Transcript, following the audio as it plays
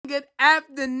good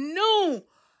afternoon,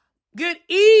 good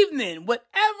evening,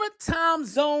 whatever time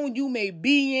zone you may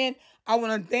be in. I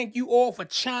want to thank you all for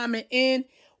chiming in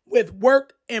with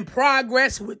Work in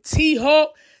Progress with T-Hawk.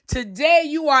 Today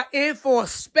you are in for a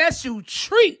special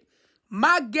treat.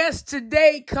 My guest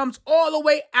today comes all the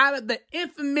way out of the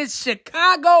infamous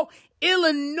Chicago,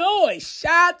 Illinois,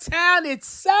 Chi-Town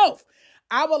itself.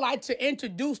 I would like to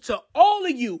introduce to all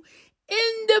of you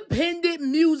independent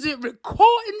music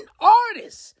recording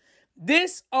artists.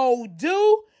 This old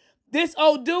dude,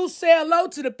 say hello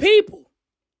to the people.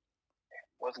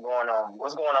 What's going on?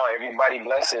 What's going on, everybody?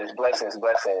 Blessings.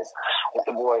 It's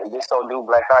the boy, this old dude,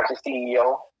 Black Conscious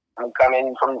CEO. I'm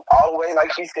coming from all the way,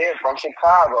 like she said, from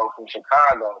Chicago.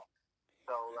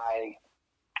 So, like,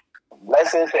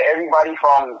 blessings to everybody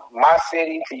from my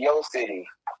city to your city.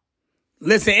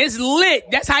 Listen, it's lit.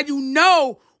 That's how you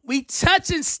know we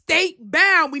touching state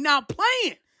bound. We not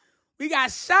playing. We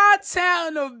got Chi-Town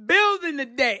in the building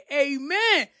today.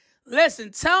 Amen.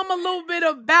 Listen, tell them a little bit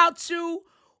about you,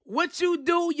 what you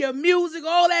do, your music,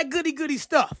 all that goody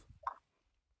stuff.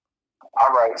 All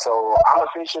right, so I'm a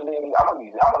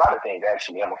lot of things,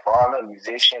 actually. I'm a farmer, a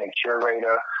musician, a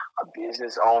curator, a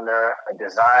business owner, a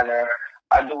designer.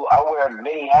 I wear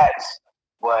many hats,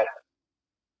 but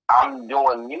I'm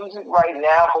doing music right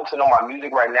now, focusing on my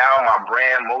music right now, my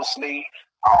brand mostly.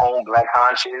 Our own Black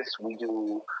Conscious.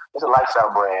 It's a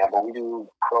lifestyle brand, but we do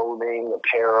clothing,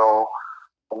 apparel.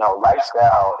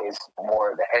 Lifestyle is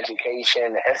more the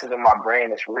education. The essence of my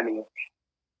brand is really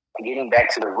getting back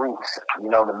to the roots.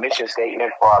 The mission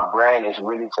statement for our brand is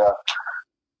really to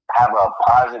have a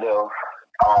positive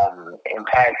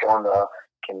impact on the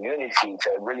community,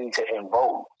 to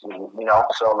invoke,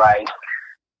 So, like,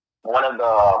 one of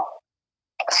the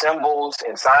symbols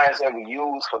and signs that we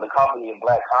use for the company of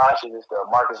Black Conscious is the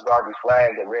Marcus Garvey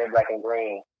flag, the red, black, and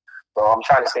green. So I'm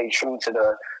trying to stay true to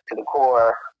the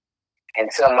core and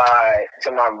to my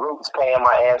roots, paying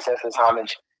my ancestors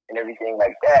homage and everything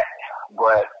like that.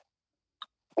 But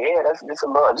yeah, that's just a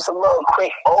little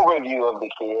quick overview of the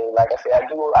kid. Like I said, I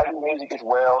do music as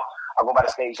well. I go by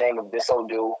the stage name of This Old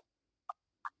Dude,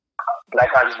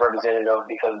 Black Conscious representative,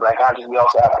 because Black Conscious, we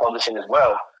also have publishing as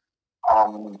well.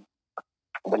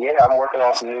 But yeah, I'm working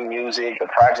on some new music. The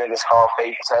project is called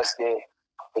Faith Tested,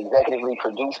 executively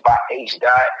produced by H.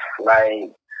 Dot.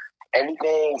 Like,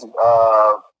 everything's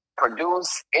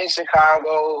produced in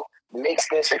Chicago,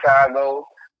 mixed in Chicago.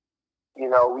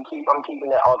 I'm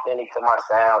keeping it authentic to my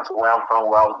sound, to where I'm from,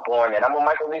 where I was born. And I'm a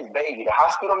Michael Reeves baby. The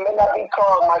hospital may not be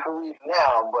called Michael Reeves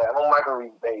now, but I'm a Michael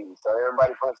Reeves baby. So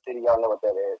everybody from the city, y'all know what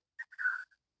that is.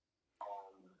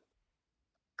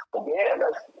 But yeah,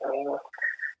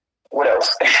 what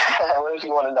else? What else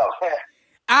you want to know?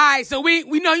 All right, so we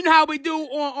know, you know how we do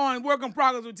on Work in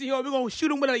Progress with T.O. We're going to shoot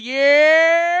them with a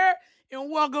yeah, and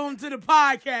welcome to the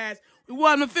podcast. We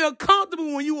want them to feel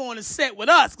comfortable when you on the set with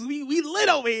us, because we lit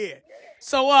over here.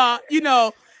 So, I'm going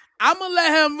to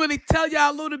let him really tell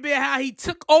y'all a little bit how he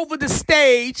took over the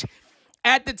stage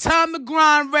at the Time to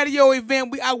Grind radio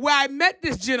event where I met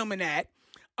this gentleman at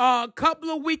a couple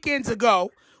of weekends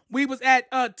ago. We was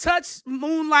at Touch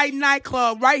Moonlight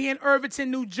Nightclub right here in Irvington,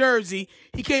 New Jersey.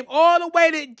 He came all the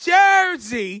way to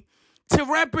Jersey to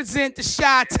represent the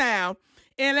Chi-Town.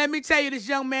 And let me tell you, this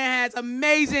young man has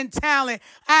amazing talent.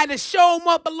 I had to show him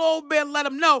up a little bit and let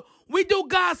him know we do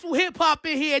gospel hip-hop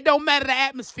in here. It don't matter the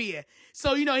atmosphere.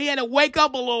 So, he had to wake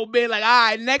up a little bit like, all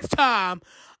right, next time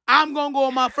I'm going to go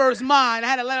on my first mind. I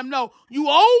had to let him know you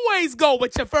always go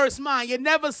with your first mind. You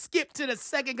never skip to the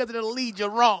second because it'll lead you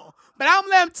wrong. But I'm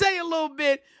going to let him tell you a little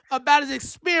bit about his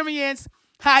experience,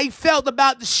 how he felt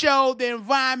about the show, the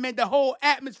environment, the whole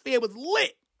atmosphere was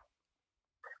lit.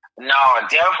 No,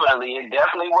 definitely. It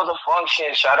definitely was a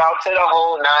function. Shout out to the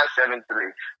whole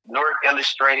 973. Newark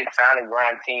Illustrated, Sound and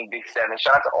Grind team, Big 7.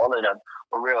 Shout out to all of them,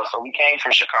 for real. So we came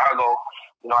from Chicago.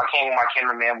 I came with my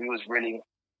cameraman. We was really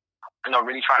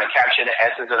trying to capture the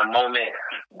essence of the moment.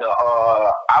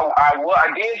 I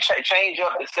did change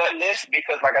up the set list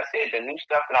because, like I said, the new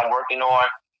stuff that I'm working on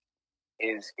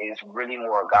is really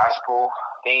more gospel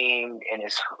themed, and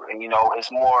it's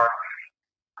more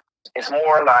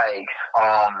like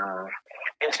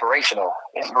inspirational.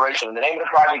 The name of the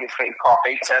project is called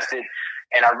Faith Tested,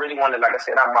 and I really wanted, like I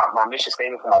said, my mission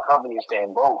statement for my company is to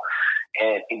invoke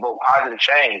positive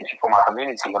change for my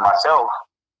community and myself.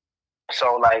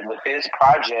 So, like, with this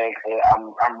project,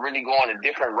 I'm really going a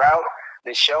different route.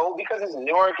 The show, because it's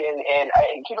Newark, and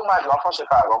keep in mind, I'm from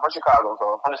Chicago.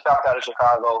 So I'm from the south side of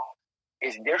Chicago.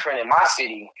 It's different in my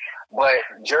city, but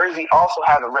Jersey also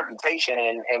has a reputation,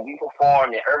 and we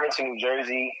performed in Irvington, New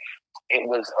Jersey. It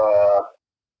was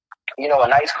a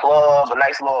nice club, a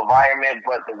nice little environment,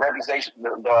 but the reputation,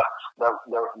 the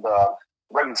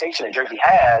reputation that Jersey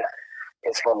has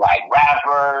is for like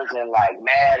rappers and like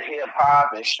mad hip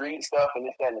hop and street stuff and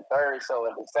this, that, and the third. So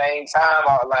at the same time,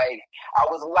 I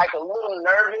was like a little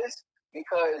nervous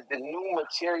because the new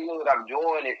material that I'm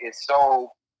doing is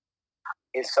so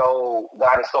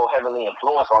God is so heavily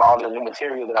influenced on all the new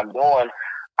material that I'm doing.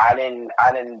 I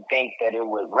didn't think that it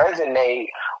would resonate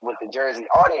with the Jersey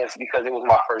audience because it was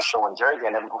my first show in Jersey.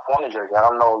 I never performed in Jersey. I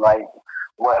don't know I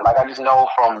just know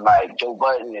from like Joe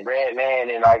Budden and Redman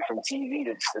and like from TV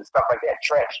to stuff like that,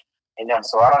 Treach and them.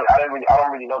 So I don't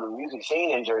really know the music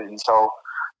scene in Jersey. So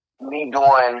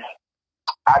I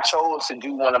chose to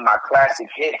do one of my classic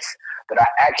hits that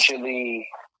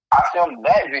I filmed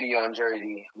that video in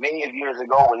Jersey many years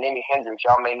ago with Nimi Hendrix.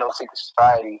 Y'all may know Secret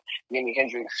Society. Nimi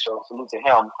Hendrix, so salute to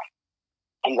him.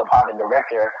 He's a popular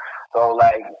director. So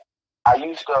like I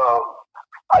used to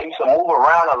move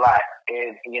around a lot,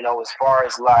 and as far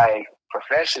as like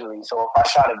professionally. So if I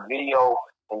shot a video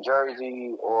in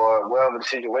Jersey or wherever the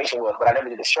situation was, but I never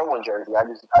did a show in Jersey. I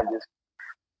just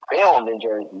filmed in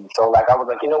Jersey. So like I was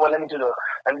like, you know what? Let me do the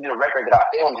record that I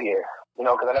filmed here.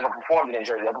 Because I never performed it in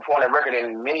Jersey. I performed that record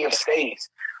in many of states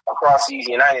across these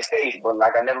United States, but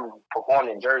like I never performed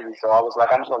in Jersey. So I was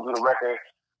like, I'm just gonna do the record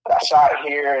that I shot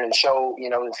here and show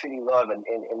the city love in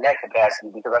that capacity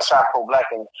because I shot Pro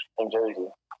Black in Jersey.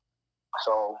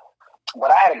 So, but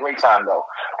I had a great time though.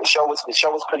 The show was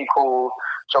pretty cool.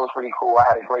 I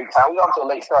had a great time. We got to a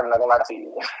late start, I'm not gonna lie to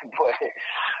you, but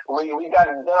we got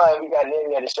it done. We got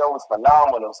in there. The show was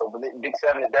phenomenal. So Big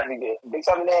Seven is definitely good. Big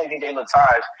Seven and DJ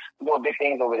Lataj, we're doing big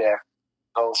things over there.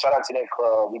 So shout out to that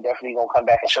club. We definitely gonna come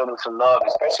back and show them some love,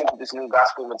 especially with this new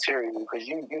gospel material because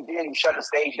you shut the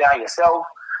stage down yourself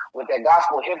with that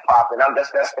gospel hip hop, and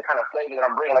that's the kind of flavor that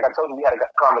I'm bringing. Like I told you, we had a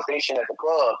conversation at the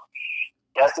club.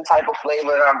 That's the type of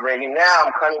flavor that I'm bringing now.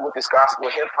 I'm coming with this gospel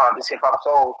hip hop, this hip hop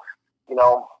soul.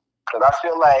 Because I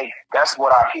feel like that's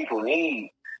what our people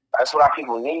need. That's what our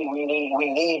people need. We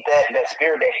need that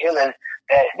spirit, that healing,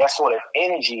 that sort of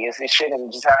energy. It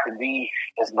shouldn't just have to be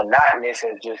as monotonous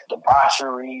as just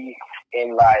debauchery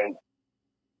and like,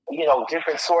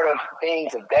 different sort of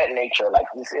things of that nature. Like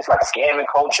it's like scamming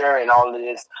culture and all of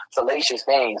this salacious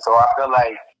things. So I feel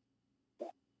like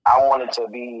I wanted to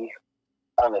be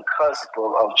on the cusp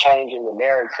of changing the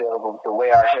narrative of the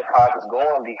way our hip hop is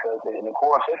going because in the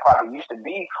core of hip hop it used to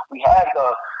be we had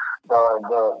the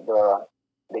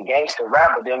gangster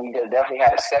rap, but then we definitely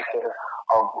had a sector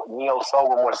of neo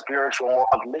soul, more spiritual, more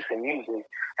uplifting music,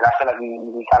 and I feel like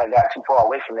we kind of got too far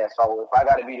away from that. So if I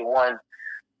got to be the one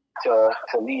to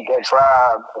lead that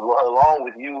tribe along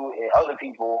with you and other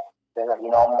people, then I'm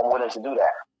willing to do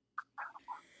that.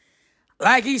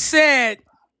 Like he said,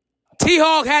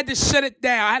 T-Hawk had to shut it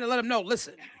down. I had to let him know,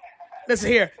 listen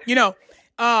here.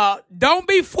 Don't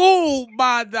be fooled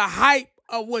by the hype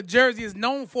of what Jersey is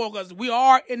known for because we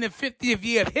are in the 50th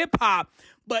year of hip-hop,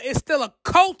 but it's still a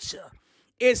culture.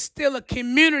 It's still a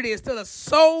community. It's still a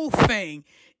soul thing.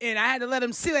 And I had to let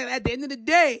him see that at the end of the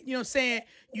day, you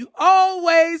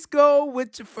always go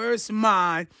with your first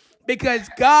mind because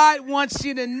God wants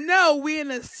you to know we're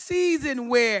in a season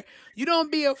where you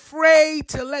don't be afraid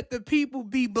to let the people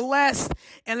be blessed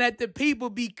and let the people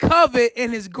be covered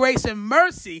in his grace and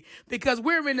mercy because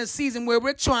we're in a season where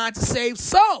we're trying to save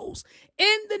souls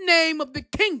in the name of the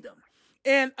kingdom.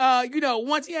 And,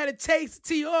 once he had a taste of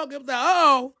T-Hawk, it was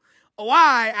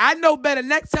like, I know better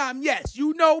next time. Yes,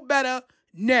 you know better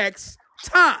next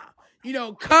time.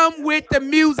 Come with the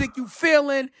music you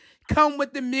feeling. Come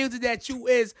with the music that you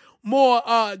is more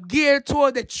geared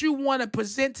toward, that you want to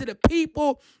present to the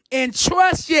people, and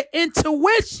trust your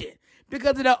intuition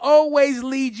because it'll always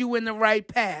lead you in the right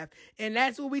path. And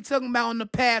that's what we're talking about on the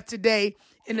path today.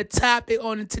 And the topic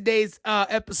on today's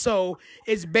episode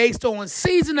is based on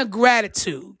season of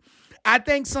gratitude. I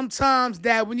think sometimes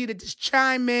that we need to just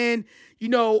chime in,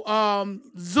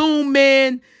 zoom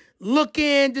in, look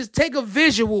in, just take a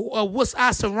visual of what's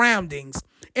our surroundings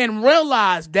and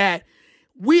realize that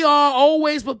we are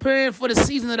always preparing for the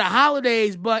season of the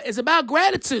holidays, but it's about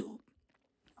gratitude.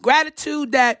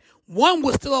 Gratitude that one,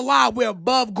 we're still alive, we're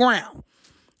above ground.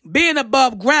 Being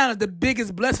above ground is the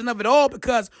biggest blessing of it all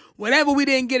because whatever we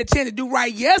didn't get a chance to do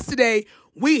right yesterday,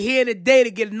 we here today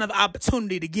to get another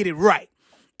opportunity to get it right.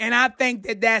 And I think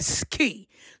that that's key.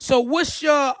 So what's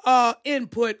your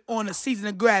input on the season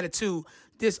of gratitude,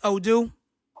 this Odu?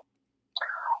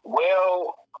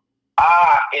 Well,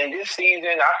 in this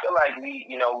season, I feel like we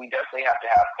definitely have to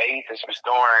have faith. It's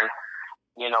restoring,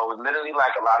 literally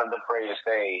like a lot of the prayers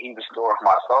say, he restored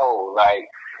my soul. Like,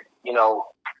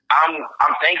 I'm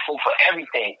thankful for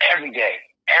everything, every day.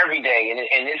 every day. And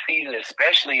in this season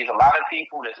especially, there's a lot of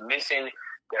people that's missing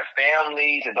their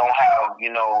families that don't have,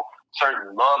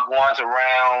 certain loved ones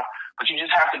around. But you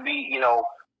just have to be,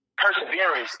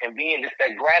 perseverance and being just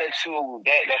that gratitude,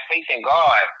 that faith in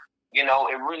God.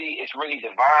 It's really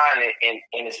divine, and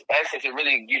in its essence, it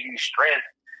really gives you strength.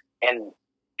 And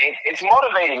it's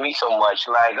motivated me so much.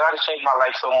 Like, God has changed my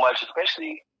life so much,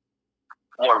 especially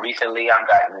more recently. I've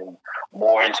gotten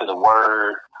more into the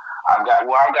Word. I've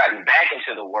gotten back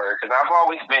into the Word because I've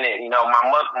always been it.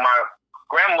 My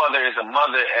grandmother is a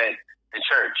mother at the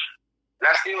church. And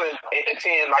I still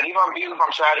attend, like, even if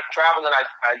I'm traveling,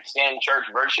 I attend church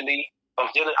virtually. I'm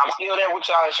still there with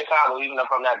y'all in Chicago, even if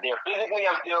I'm not there physically.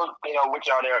 I'm still, with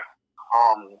y'all there,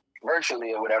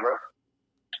 virtually or whatever.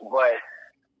 But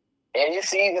in this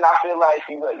season, I feel like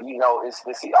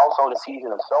it's also the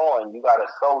season of sowing. You got to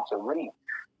sow to reap,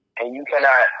 and you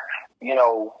cannot,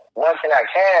 one cannot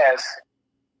cast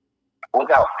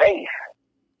without faith.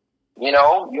 You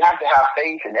have to have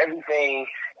faith in everything,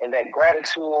 and that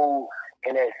gratitude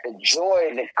and that the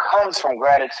joy that comes from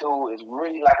gratitude is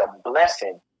really like a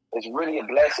blessing. It's really a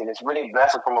blessing. It's really a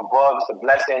blessing from above. It's a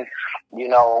blessing,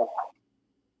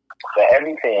 for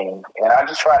everything. And I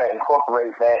just try to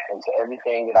incorporate that into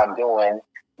everything that I'm doing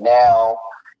now.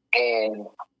 And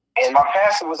my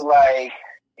pastor was like,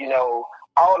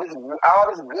 all this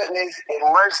goodness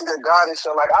and mercy that God has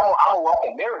shown. Like, I'm a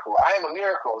walking miracle. I am a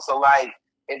miracle. So, like,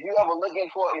 if you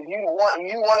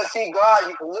want to see God,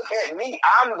 you can look at me.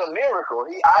 I'm the miracle.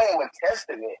 I am a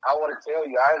testament. I want to tell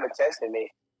you, I am a testament.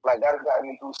 Like, God has gotten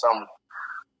me through some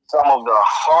of the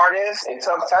hardest and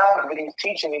tough times, but He's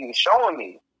teaching me. He's showing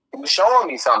me. He was showing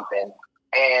me something,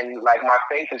 and like my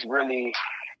faith is really,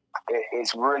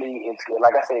 it's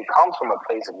like I said, it comes from a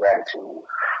place of gratitude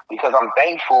because I'm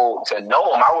thankful to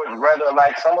know Him. I would rather,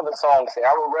 like some of the songs say,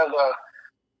 I would rather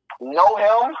know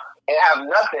Him and have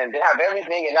nothing than have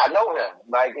everything and not know Him.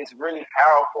 Like, it's really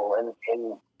powerful.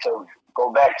 And to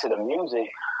go back to the music,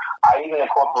 I even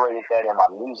incorporated that in my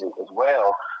music as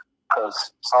well,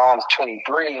 because Psalms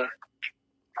 23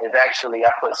 is actually,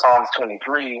 I put Psalms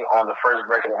 23 on the first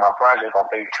record of my project on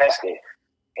Faith Tested.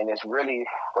 And it's really,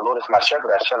 the Lord is my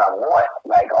shepherd, I shall not want.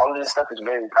 Like, all of this stuff is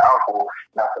very powerful,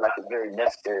 and I feel like it's very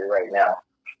necessary right now.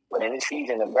 But in this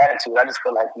season of gratitude, I just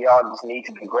feel like we all just need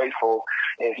to be grateful.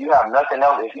 If you have nothing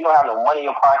else, if you don't have no money in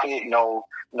your pocket,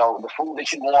 the food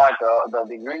that you want, the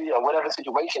degree or whatever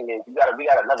situation is, we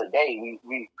got another day.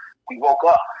 We woke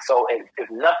up. So if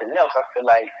nothing else, I feel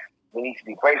like we need to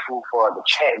be grateful for the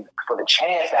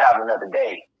chance to have another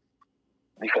day,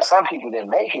 because some people didn't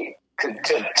make it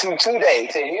to today,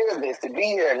 to hear this, to be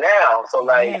here now. So,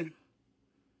 like,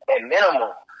 at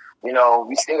minimum,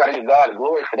 we still got to give God the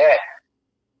glory for that.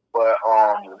 But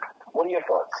what are your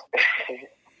thoughts?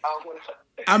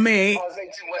 I mean, I don't say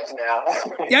too much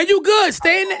now. Yeah, you good.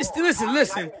 Stay in there.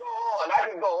 Listen. I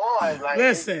can go on. Like,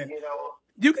 listen.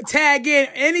 You can tag in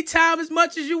anytime as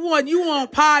much as you want. You on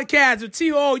podcast with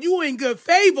T.O. You in good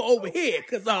favor over here.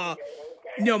 Because,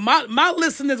 my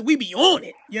listeners, we be on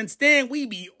it. You understand? We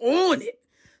be on it.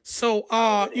 So,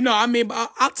 I'll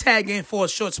tag in for a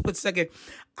short split second.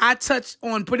 I touch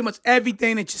on pretty much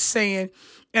everything that you're saying.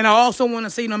 And I also want to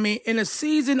say, in a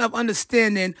season of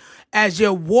understanding, as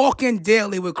you're walking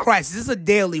daily with Christ, this is a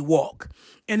daily walk.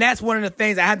 And that's one of the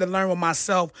things I had to learn with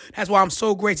myself. That's why I'm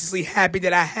so graciously happy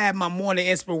that I have my morning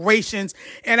inspirations,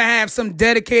 and I have some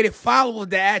dedicated followers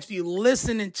that actually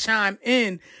listen and chime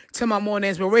in to my morning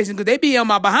inspiration, because they be on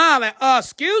my behind like,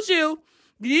 excuse you,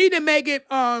 you need to make it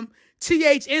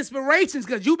TH Inspirations,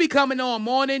 because you be coming on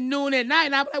morning, noon, and night.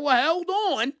 And I'm like, well, hold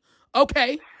on.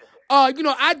 Okay.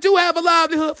 I do have a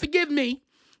livelihood, forgive me,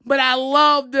 but I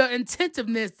love the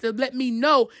intentiveness to let me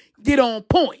know, get on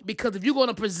point. Because if you're going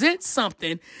to present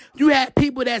something, you have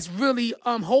people that's really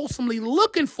wholesomely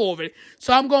looking for it.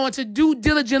 So I'm going to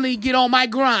diligently get on my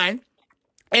grind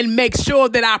and make sure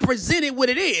that I present it what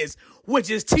it is, which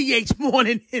is TH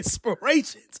Morning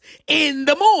Inspirations in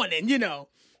the morning,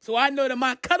 So I know that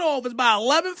my cutoff is by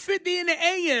 11:50 in the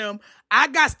a.m. I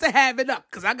got to have it up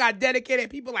because I got dedicated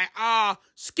people like,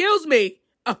 excuse me.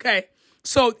 Okay.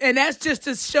 So, and that's just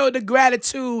to show the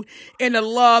gratitude and the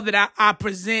love that I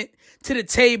present to the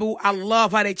table. I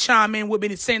love how they chime in with me.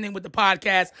 The same thing with the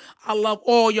podcast. I love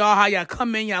all y'all, how y'all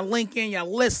come in, y'all link in, y'all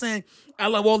listen. I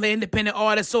love all the independent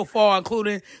artists so far,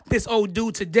 including this old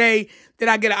dude today that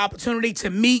I get an opportunity to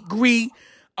meet, greet,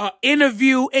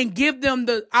 interview, and give them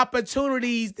the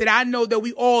opportunities that I know that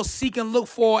we all seek and look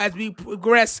for as we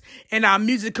progress in our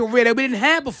music career that we didn't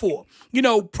have before.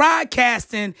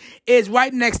 Podcasting is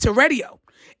right next to radio.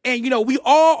 And, we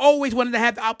all always wanted to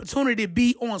have the opportunity to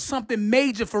be on something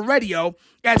major for radio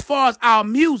as far as our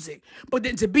music. But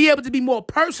then to be able to be more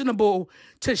personable,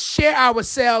 to share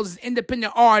ourselves as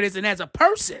independent artists and as a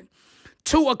person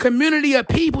to a community of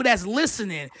people that's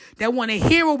listening, that want to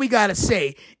hear what we got to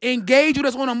say, engage with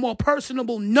us on a more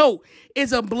personable note,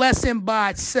 is a blessing by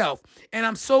itself. And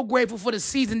I'm so grateful for the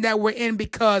season that we're in,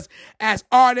 because as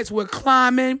artists, we're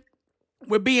climbing,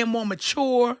 we're being more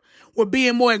mature, we're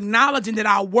being more acknowledging that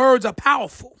our words are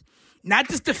powerful. Not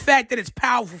just the fact that it's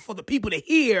powerful for the people to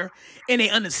hear and they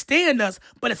understand us,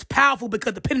 but it's powerful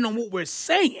because depending on what we're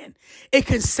saying, it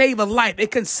can save a life.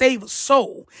 It can save a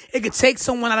soul. It could take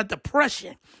someone out of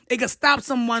depression. It could stop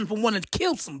someone from wanting to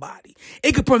kill somebody.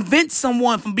 It could prevent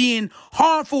someone from being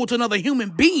harmful to another human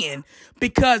being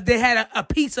because they had a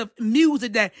piece of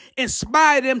music that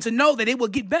inspired them to know that it will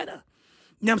get better.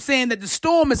 You know what I'm saying? That the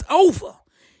storm is over.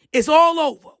 It's all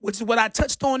over, which is what I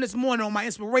touched on this morning on my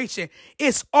inspiration.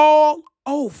 It's all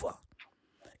over.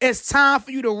 It's time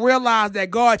for you to realize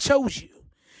that God chose you.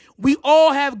 We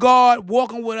all have God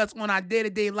walking with us on our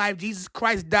day-to-day life. Jesus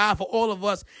Christ died for all of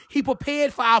us. He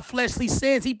prepared for our fleshly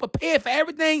sins. He prepared for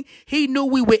everything he knew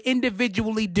we would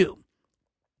individually do.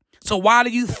 So why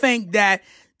do you think that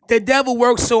the devil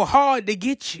works so hard to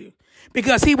get you?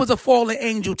 Because he was a fallen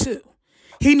angel too.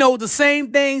 He knows the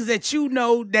same things that you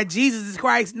know, that Jesus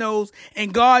Christ knows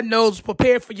and God knows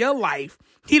prepared for your life.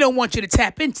 He don't want you to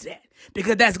tap into that,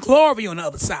 because that's glory on the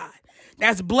other side.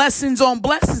 That's blessings on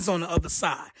the other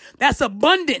side. That's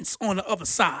abundance on the other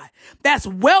side. That's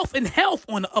wealth and health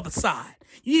on the other side.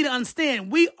 You need to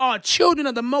understand, we are children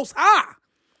of the Most High.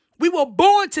 We were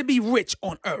born to be rich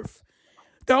on earth.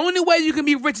 The only way you can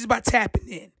be rich is by tapping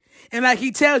in. And like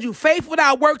he tells you, faith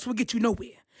without works will get you nowhere.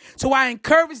 So I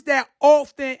encourage that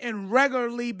often and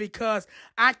regularly, because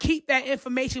I keep that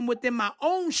information within my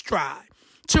own stride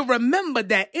to remember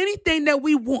that anything that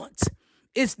we want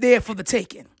is there for the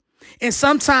taking. And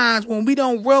sometimes when we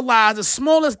don't realize the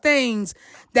smallest things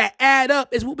that add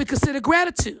up is what we consider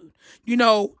gratitude.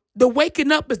 The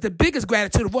waking up is the biggest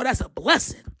gratitude of all. That's a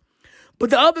blessing. But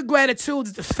the other gratitude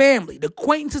is the family, the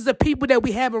acquaintances, the people that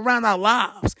we have around our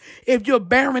lives. If you're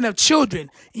barren of children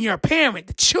and you're a parent,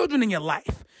 the children in your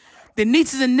life, the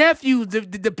nieces and nephews,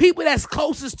 the people that's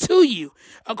closest to you,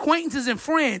 acquaintances and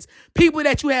friends, people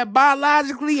that you have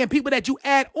biologically and people that you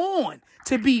add on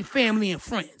to be family and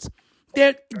friends.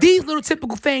 These little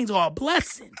typical things are a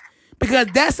blessing, because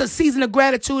that's a season of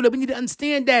gratitude that we need to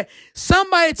understand that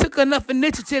somebody took enough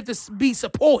initiative to be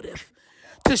supportive,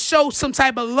 to show some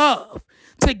type of love,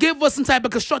 to give us some type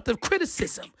of constructive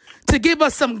criticism, to give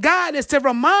us some guidance, to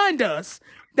remind us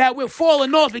that we're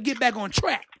falling off and get back on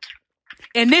track.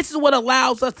 And this is what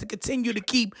allows us to continue to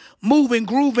keep moving,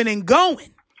 grooving, and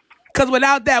going. Because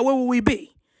without that, where would we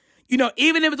be?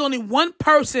 Even if it's only one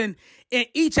person in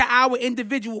each of our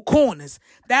individual corners,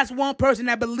 that's one person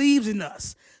that believes in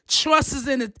us, trusts us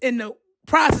in the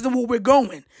process of where we're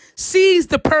going, sees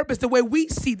the purpose the way we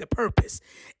see the purpose,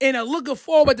 and are looking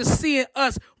forward to seeing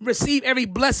us receive every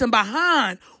blessing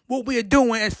behind what we're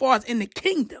doing as far as in the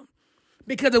kingdom.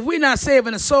 Because if we're not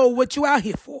saving a soul, what you out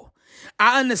here for?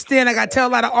 I understand. Like I tell a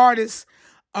lot of artists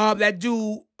that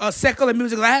do secular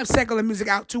music. I have secular music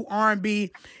out too,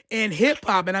 R&B and hip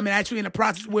hop. And I'm actually in the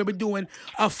process where we're doing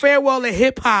a farewell to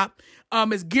hip hop.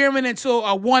 It's gearing into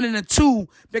a 1 and a 2,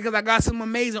 because I got some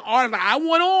amazing artists. Like, I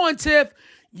went on, Tiff.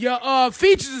 Your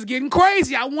features is getting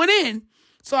crazy. I went in,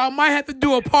 so I might have to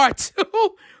do a part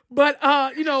 2. But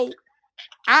I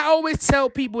always tell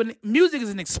people music is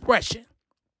an expression.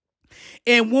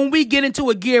 And when we get into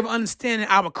a gear of understanding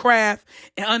our craft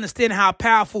and understanding how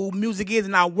powerful music is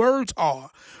and our words are,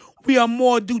 we are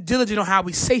more due diligent on how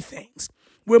we say things.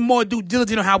 We're more due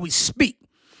diligent on how we speak.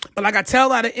 But like I tell a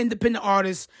lot of independent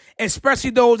artists, especially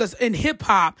those that's in hip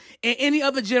hop and any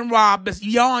other genre that's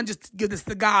beyond just to give us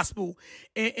the gospel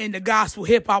and the gospel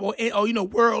hip hop or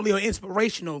worldly or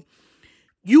inspirational,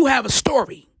 you have a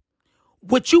story.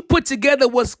 What you put together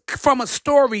was from a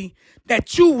story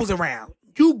that you was around.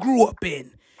 You grew up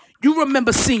in, you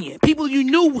remember seeing, people you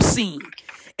knew were seeing.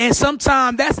 And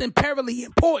sometimes that's imperatively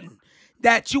important,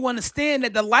 that you understand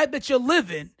that the life that you're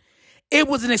living, it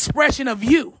was an expression of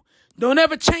you. Don't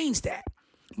ever change that.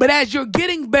 But as you're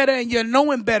getting better and you're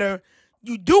knowing better,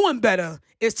 you're doing better,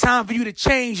 it's time for you to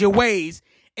change your ways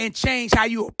and change how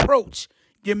you approach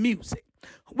your music.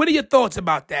 What are your thoughts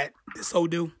about that,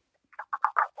 Odu?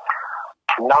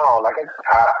 No, like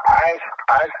I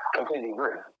completely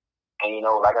agree. And,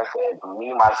 like I said,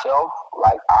 me, myself,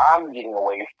 like, I'm getting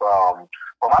away from,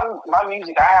 my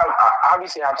music, I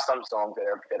obviously have some songs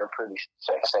that are pretty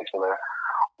secular,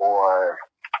 or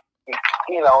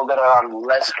that I'm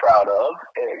less proud of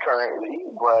currently,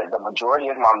 but the majority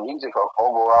of my music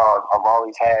overall, I've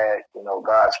always had,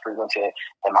 God's frequency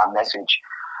in my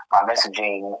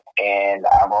messaging, and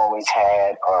I've always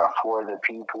had for the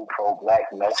people,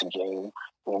 pro-black messaging.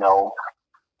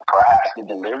 Perhaps the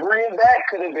delivery of that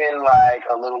could have been like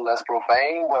a little less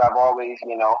profane, but I've always,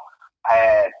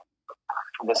 had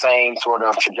the same sort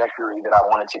of trajectory that I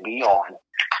wanted to be on.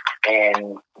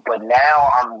 But now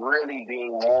I'm really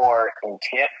being more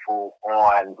intentful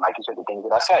on, like you said, the things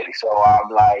that I say. So I'm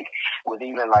like, with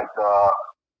even like the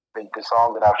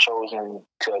song that I've chosen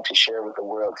to share with the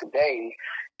world today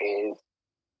is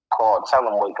called "Tell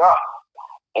 'Em Wake Up,"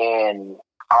 and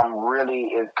I'm really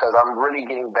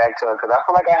getting back to it because I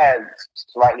feel like I had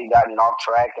slightly gotten off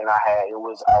track, and I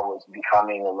was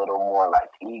becoming a little more like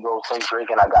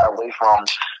egocentric, and I got away from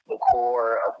the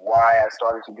core of why I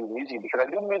started to do music, because I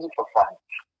do music for fun.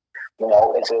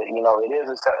 It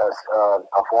is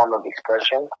a form of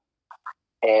expression,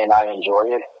 and I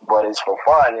enjoy it, but it's for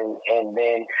fun. And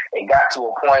then it got to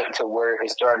a point to where it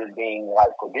started being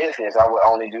like for business. I would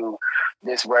only do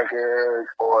this record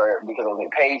or because I was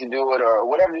getting paid to do it or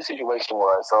whatever the situation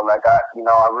was. So like I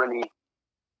really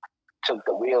took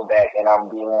the wheel back, and I'm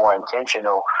being more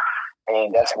intentional.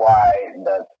 And that's why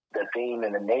the theme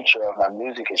and the nature of my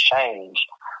music has changed.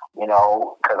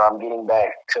 Because I'm getting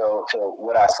back to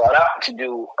what I sought out to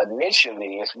do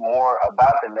initially. It's more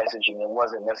about the messaging. It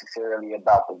wasn't necessarily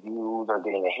about the views or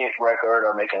getting a hit record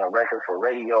or making a record for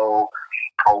radio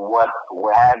or what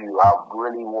have you. I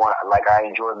really I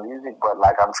enjoy music, but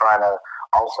I'm trying to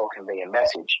also convey a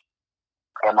message.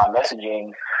 And my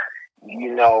messaging,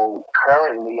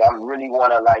 currently I really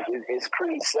want to it's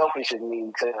pretty selfish of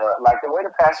me to the way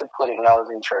the pastor put it when I was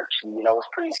in church. It's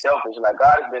pretty selfish. Like,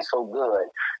 God has been so good,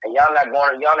 and y'all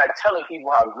not telling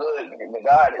people how good the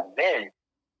God has been.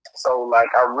 So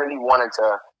I really wanted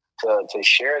to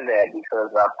share that,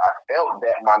 because I felt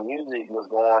that my music was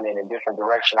going in a different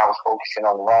direction. I was focusing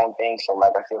on the wrong things. So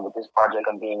like I said, with this project,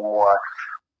 I'm being more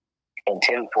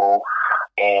intentful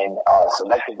and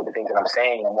selective with the things that I'm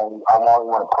saying. I only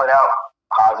want to put out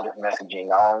positive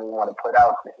messaging. I only want to put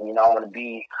out, I want to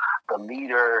be the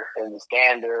leader and the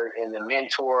standard and the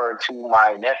mentor to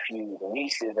my nephews and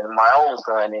nieces and my own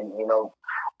son. And,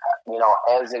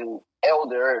 as an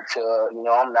elder to,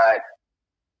 I'm not,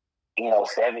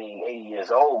 70, 80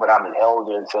 years old, but I'm an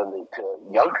elder to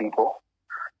young people.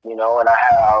 And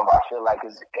I feel like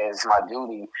it's my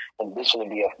duty, in addition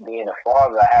to being a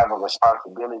father, I have a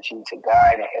responsibility to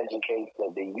guide and educate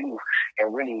the youth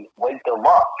and really wake them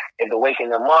up. If the waking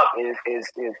them up is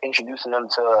introducing them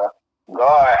to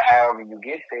God, however you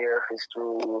get there, if it's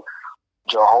through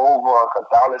Jehovah,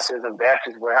 Catholicism,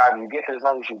 Baptist, wherever you get there, as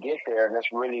long as you get there, and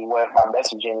that's really what my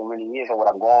messaging really is and what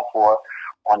I'm going for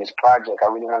on this project. I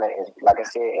really want to, like I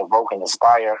said, invoke and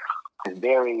inspire. It's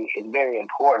very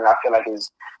important. I feel like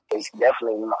it's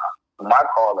definitely my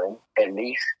calling, at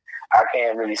least. I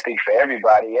can't really speak for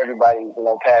everybody. Everybody,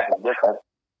 path is different.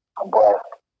 But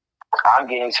I'm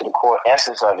getting to the core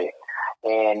essence of it.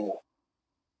 And,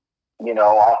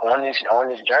 on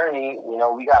this journey,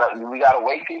 we gotta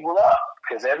wake people up,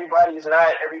 because everybody's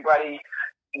not everybody.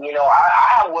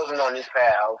 I wasn't on this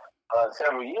path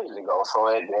several years ago, so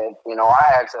I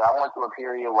went through a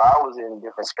period where I was in a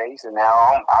different space, and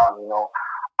now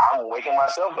I'm waking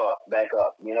myself back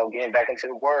up, getting back into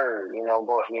the Word,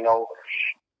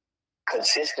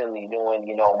 consistently doing,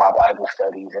 my Bible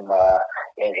studies and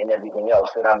everything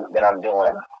else that I'm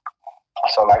doing.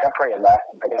 So I pray a lot.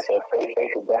 Like I said, faith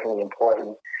is definitely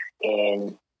important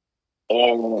in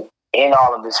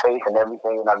all of this faith and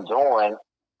everything that I'm doing.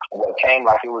 What came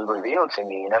like it was revealed to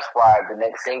me, and that's why the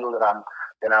next single that I'm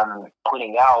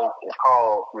putting out is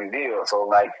called Reveal. So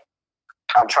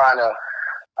I'm trying to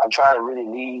really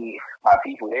lead my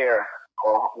people there,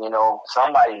 or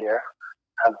somebody there,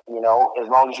 as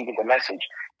long as you get the message.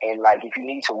 And if you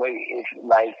need to wait, if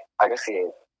like I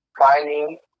said,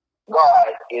 finding God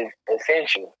is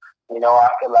essential. I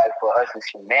feel like for us as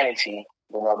humanity,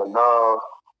 the love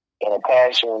and the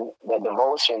passion, the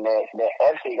devotion, that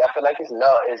ethic, I feel like it's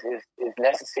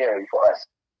necessary for us.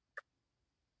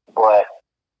 But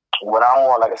what I'm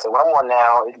on, like I said, what I'm on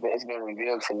now, it's been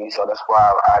revealed to me. So that's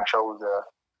why I wrote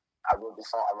a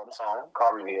song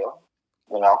called Reveal.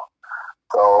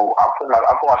 So I put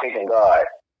my faith in God.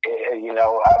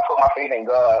 I put my faith in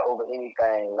God over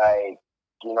anything. My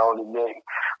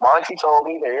auntie told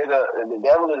me the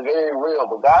devil is very real,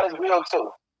 but God is real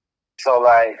too. So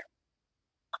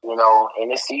in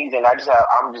this season, I'm just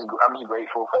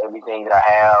grateful for everything that I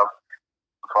have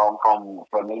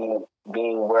from me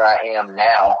being where I am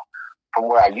now. from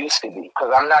where I used to be,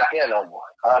 because I'm not there no more.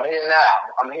 I'm here now.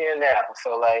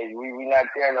 So like we not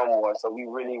there no more. So we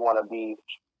really want to be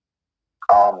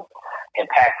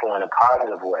impactful in a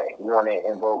positive way. We want to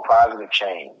invoke positive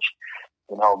change,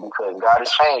 because God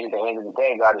has changed. At the end of the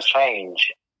day, God has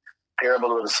changed.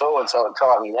 Parable of the Sower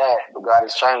taught me that, but God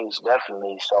has changed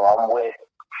definitely. So I'm with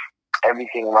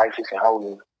everything righteous and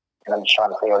holy, and I'm just trying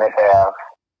to stay on that path.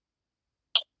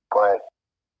 But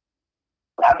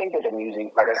I think that the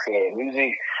music, like I said,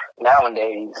 music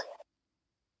nowadays,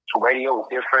 radio is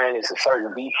different. It's a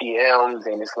certain BPMs,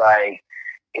 and it's like,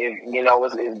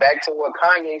 it's back to what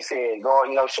Kanye said.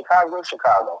 Going, Chicago.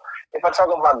 If I talk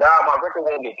about God, my record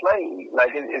won't get played.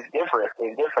 Like it's different.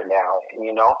 It's different now,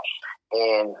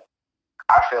 and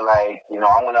I feel like I'm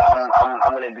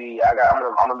gonna be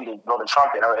blow the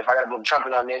trumpet. If I gotta blow the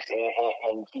trumpet on this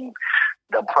and keep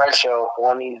the pressure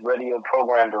on these radio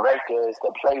program directors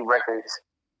to play records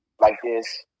like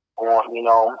this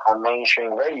on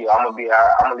mainstream radio, I'm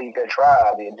gonna lead that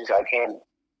tribe.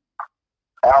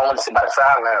 I don't want to sit by the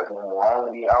sidelines no more. I don't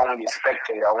want to be a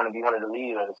spectator. I want to be one of the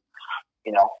leaders,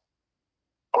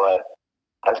 But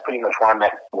that's pretty much where I'm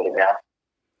at with it now.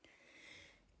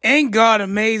 Ain't God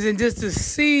amazing just to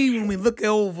see when we look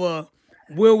over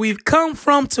where we've come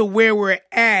from to where we're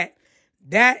at?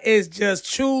 That is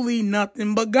just truly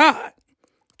nothing but God.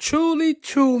 Truly,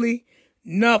 truly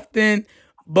nothing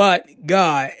but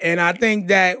God. And I think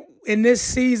that in this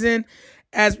season,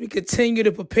 as we continue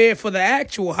to prepare for the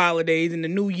actual holidays and the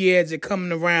new year as it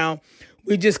coming around,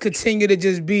 we just continue to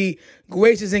just be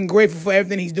gracious and grateful for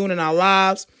everything he's doing in our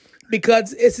lives,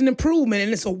 because it's an improvement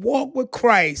and it's a walk with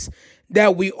Christ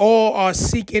that we all are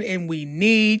seeking and we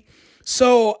need.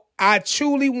 So I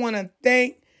truly want to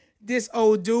thank this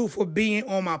old dude for being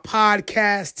on my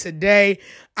podcast today.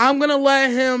 I'm going to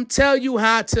let him tell you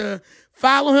how to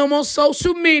follow him on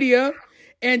social media,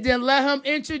 and then let him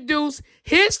introduce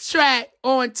his track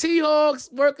on T-Hawk's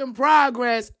Work in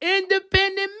Progress,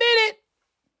 Independent Minute.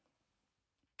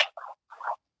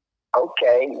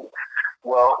 Okay.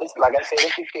 Well, it's like I said,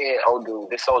 this old dude.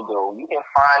 You can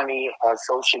find me on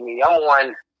social media. I'm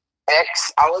on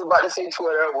X. I was about to say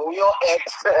Twitter. Well, we on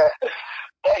X.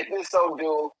 X, this old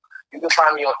dude. You can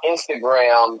find me on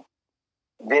Instagram,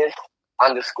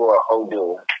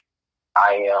 this_Odu.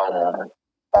 I am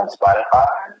on Spotify.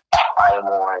 I am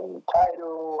on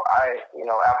Tidal.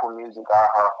 Apple Music,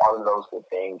 all of those good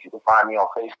things. You can find me on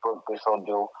Facebook, this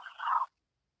Odu.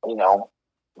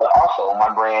 But also my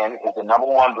brand is the number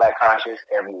one Black Conscious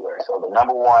everywhere. So the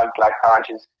number one Black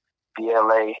Conscious,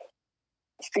 BLACKCONSCIOUS,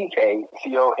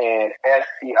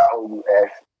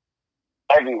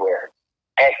 everywhere.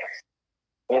 X,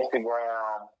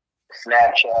 Instagram,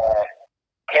 Snapchat,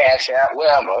 Cash App,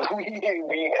 wherever. We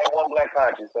at One Black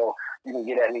Conscious, so you can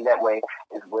get at me that way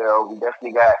as well. We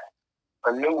definitely got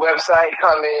a new website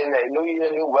coming, a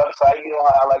new website. You know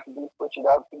how I like to do, switch it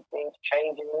up, keep things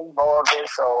changing, evolving.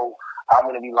 So I'm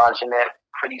going to be launching that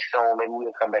pretty soon. Maybe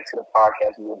we'll come back to the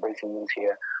podcast. We'll break some news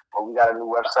here. But we got a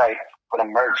new website for the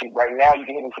merch. Right now, you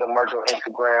can hit me for the merch on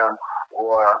Instagram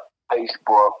or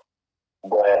Facebook.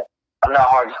 But I'm not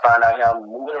hard to find out here. I'm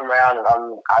moving around, and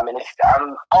I'm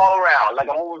all around. Like,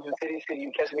 I'm moving from city to city.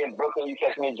 You catch me in Brooklyn, you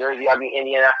catch me in Jersey. I'll be in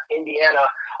Indiana.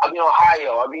 I'll be in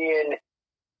Ohio. I'll be in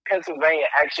Pennsylvania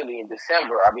actually in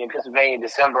December. I'll be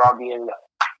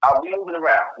moving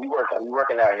around. We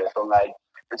working out here. So like,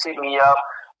 just hit me up.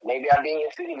 Maybe I'll be in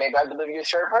your city. Maybe I'll deliver your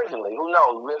shirt personally. Who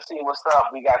knows? We'll see what's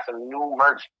up. We got some new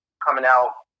merch coming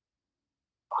out.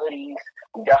 Hoodies.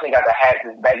 We definitely got the hats.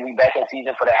 We back in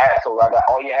season for the hats. So I got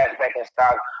all your hats back in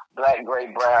stock. Black, gray,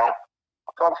 brown.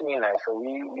 Talk to me nice. So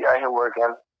we out here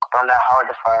working. I'm not hard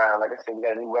to find. Like I said, we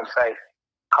got a new website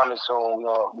coming soon.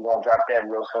 We're gonna drop that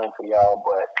real soon for y'all.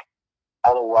 But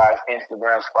otherwise,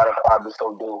 Instagram, Spotify, this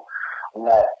will do. I'm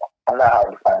not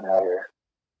hard to find out here.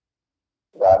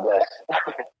 God bless.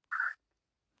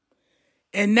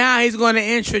 And now he's going to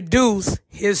introduce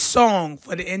his song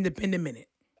for the Independent Minute.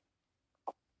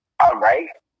 All right.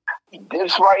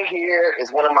 This right here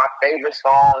is one of my favorite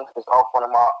songs. It's off one of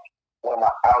my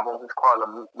albums. It's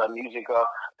called La Musica.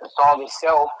 The song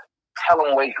itself, Tell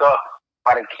 'Em Wake Up,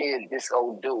 by the kid This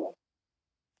Old Dude.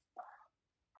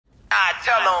 I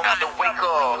tell 'em to wake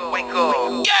up, wake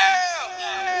up. Yeah.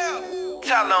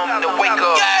 Tell 'em to wake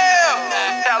up.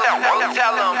 Yeah. Tell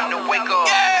 'em to wake up.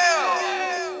 Yeah.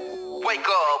 Wake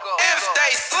up. If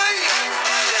they sleep,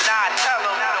 then I tell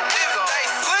 'em to wake up. If they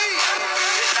sleep,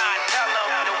 then I tell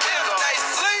 'em to wake up. If they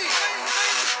sleep,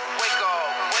 wake up.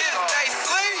 If they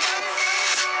sleep,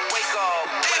 wake up.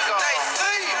 If they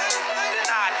sleep, then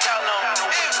I tell 'em to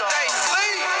wake up. If they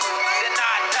sleep, then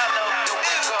I tell 'em to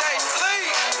wake up. If they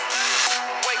sleep,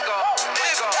 wake up.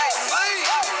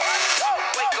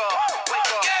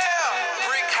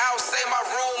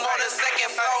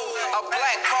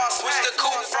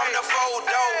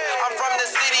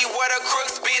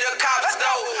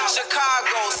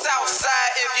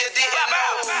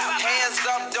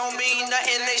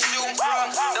 nothing they shoot,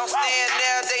 bruh. Don't stand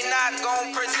there, they not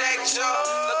gon' protect you.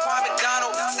 Laquan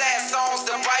McDonald, sad songs,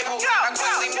 the Bible. I'm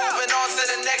quickly moving on to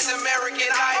the next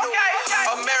American Idol.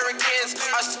 Americans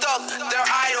are stuck, they're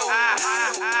idle.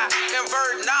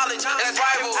 Convert knowledge as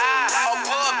rival.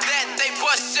 Above that, they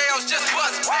bust shells, just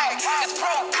bust back. It's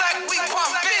pro-black, we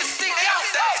pump fists, see out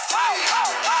that sleep.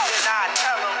 Then I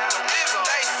tell them, if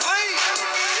they sleep.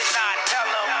 Then I tell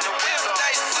them, if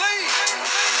they sleep.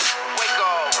 Wake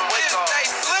up, wake up. If they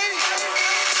sleep.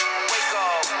 Wake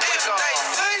up, if they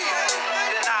sleep.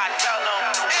 Then I tell them,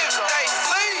 if they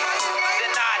sleep.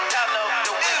 Then I tell them,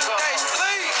 if they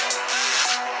sleep.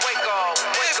 Wake up,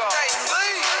 wake up. If they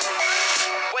sleep.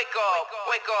 Wake up,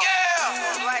 wake up.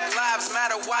 Yeah! Black lives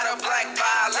matter, why the black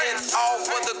violence? All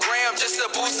for the gram, just to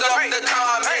boost up the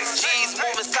comments. G's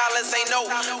moving silence, ain't no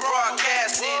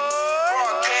broadcasting.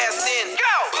 Broadcasting.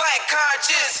 Black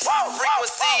conscious.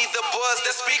 Frequency, the buzz,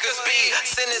 the speakers be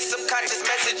sending subconscious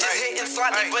messages, hitting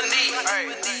slightly beneath.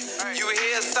 You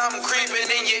hear something creeping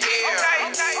in your ear.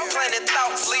 Planted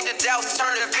thoughts, lead to doubts,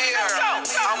 turn to fear.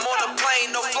 I'm on a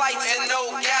plane, no flights and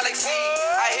no galaxy.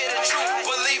 I hear the truth,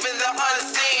 believe in the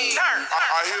unseen.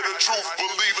 I hear the truth,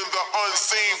 believe in the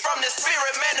unseen. From the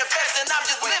spirit manifesting, I'm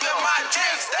just living my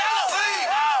dreams. They sleep.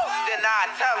 Then I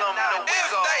tell them to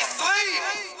wake up. If they sleep.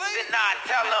 Then I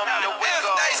tell them to wake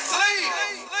up. If they sleep.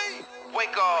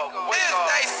 Wake up, wake up.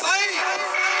 If they sleep.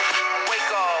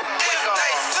 Wake up, wake up. If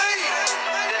they sleep.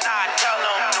 Then I tell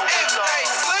them to wake up. If they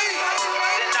sleep.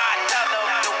 Then I tell them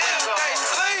to wake up. If they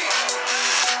sleep.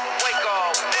 Wake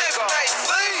up, wake up. If they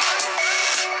sleep.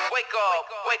 Wake up,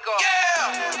 wake up.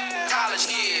 Yeah! College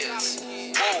kids.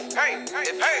 Whoa. Hey,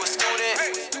 if you a student,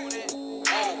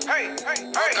 whoa. Hey,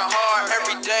 working hard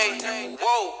every day.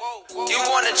 Whoa. You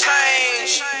wanna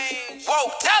change?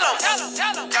 Whoa. Tell them.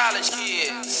 College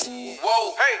kids.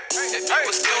 Whoa. If you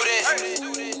a student,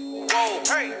 whoa.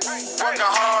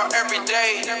 Working hard every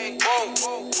day. Whoa.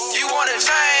 You wanna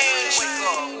change?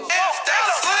 If they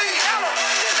sleep,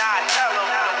 then I tell them.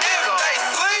 If they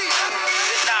sleep,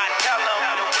 then I tell them.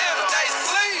 If they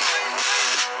sleep,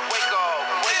 wake up,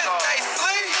 wake up. If they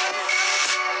sleep,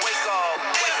 wake up,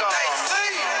 wake up. If they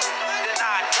sleep, then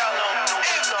I tell them.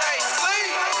 If they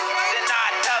sleep, then I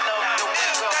tell them.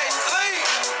 If they sleep,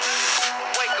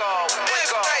 wake up,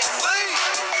 wake up. If they sleep,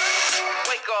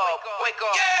 wake up, wake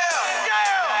up. Yeah.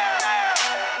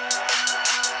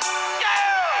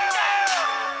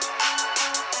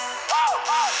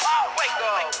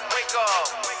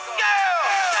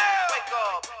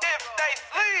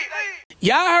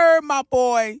 Y'all heard my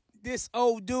boy, this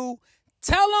old dude.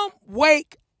 Tell him,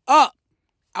 wake up.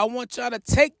 I want y'all to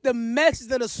take the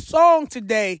message of the song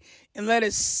today and let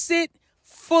it sit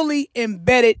fully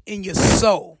embedded in your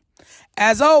soul.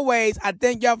 As always, I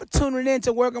thank y'all for tuning in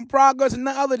to Work in Progress, and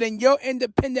none other than your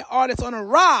independent artist on the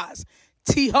rise,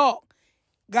 T-Hawk.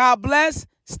 God bless,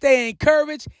 stay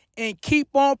encouraged, and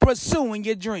keep on pursuing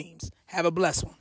your dreams. Have a blessed one.